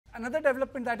another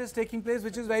development that is taking place,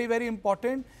 which is very, very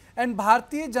important. And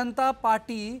Bharatiya Janata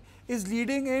Party is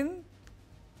leading in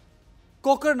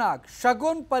Kokernag.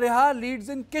 Shagun Parihar leads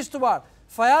in Kishtwar.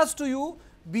 Fayaz, to you,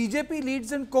 BJP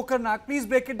leads in Kokernag. Please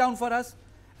break it down for us.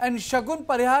 And Shagun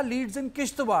Parihar leads in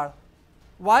Kishtwar.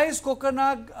 Why is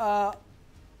Kokernag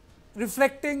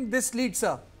reflecting this lead,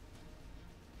 sir?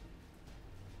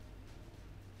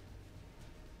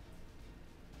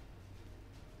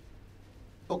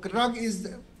 Kokernag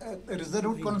is a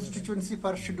reserved constituency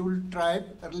for scheduled tribe.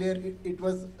 Earlier it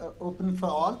was open for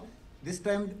all. This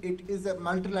time it is a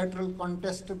multilateral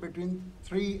contest between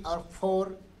 3 or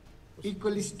 4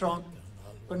 equally strong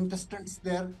contestants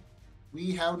there.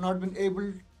 We have not been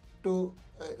able to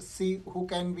see who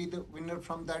can be the winner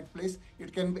from that place.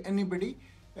 It can be anybody.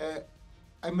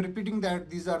 I'm repeating that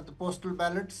these are the postal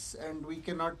ballots and we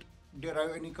cannot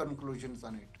derive any conclusions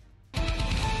on it.